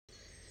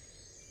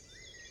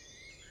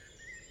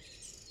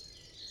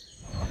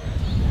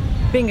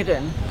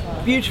Bingerden,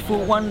 beautiful,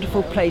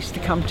 wonderful place to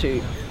come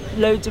to.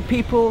 Loads of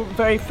people,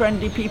 very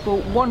friendly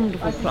people,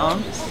 wonderful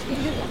plants.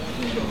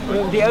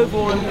 The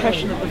overall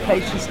impression of the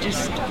place is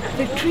just,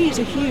 the trees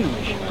are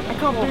huge. I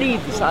can't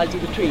believe the size of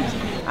the trees.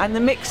 And the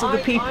mix of the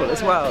people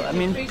as well. I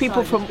mean,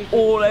 people from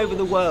all over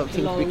the world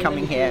seem to be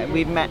coming here.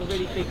 We've met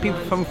people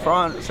from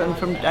France and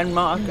from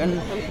Denmark and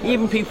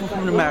even people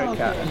from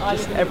America, and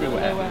just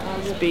everywhere.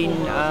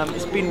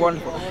 It's been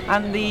wonderful.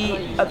 And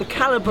the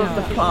calibre of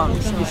the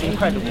plants is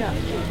incredible.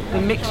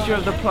 The mixture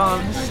of the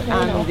plants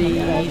and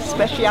the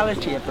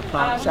speciality of the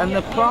plants and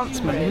the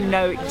plantsmen who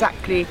know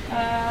exactly,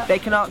 they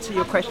can answer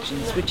your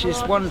questions, which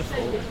is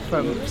wonderful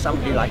from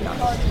somebody like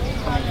us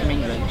coming from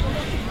England.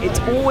 It's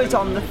always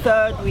on the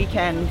third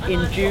weekend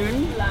in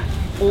June,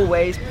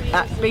 always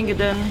at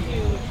Bingerden,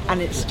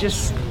 and it's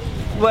just,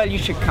 well, you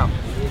should come.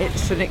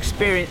 It's an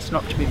experience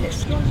not to be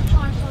missed.